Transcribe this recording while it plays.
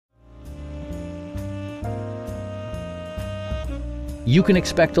You can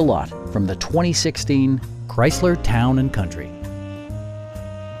expect a lot from the 2016 Chrysler Town Country.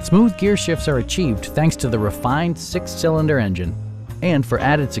 Smooth gear shifts are achieved thanks to the refined 6-cylinder engine, and for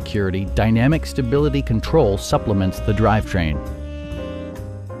added security, dynamic stability control supplements the drivetrain.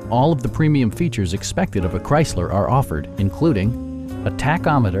 All of the premium features expected of a Chrysler are offered, including a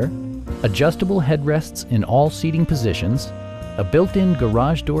tachometer, adjustable headrests in all seating positions, a built-in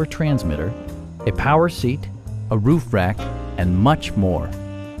garage door transmitter, a power seat, a roof rack, and much more.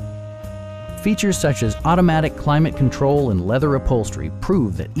 Features such as automatic climate control and leather upholstery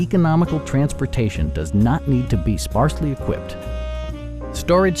prove that economical transportation does not need to be sparsely equipped.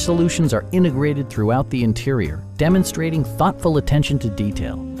 Storage solutions are integrated throughout the interior, demonstrating thoughtful attention to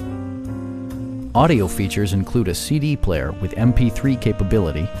detail. Audio features include a CD player with MP3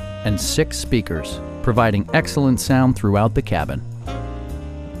 capability and 6 speakers, providing excellent sound throughout the cabin.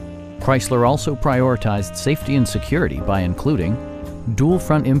 Chrysler also prioritized safety and security by including dual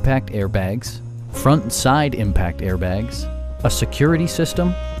front impact airbags, front and side impact airbags, a security system,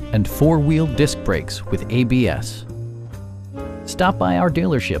 and 4-wheel disc brakes with ABS. Stop by our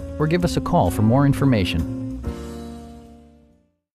dealership or give us a call for more information.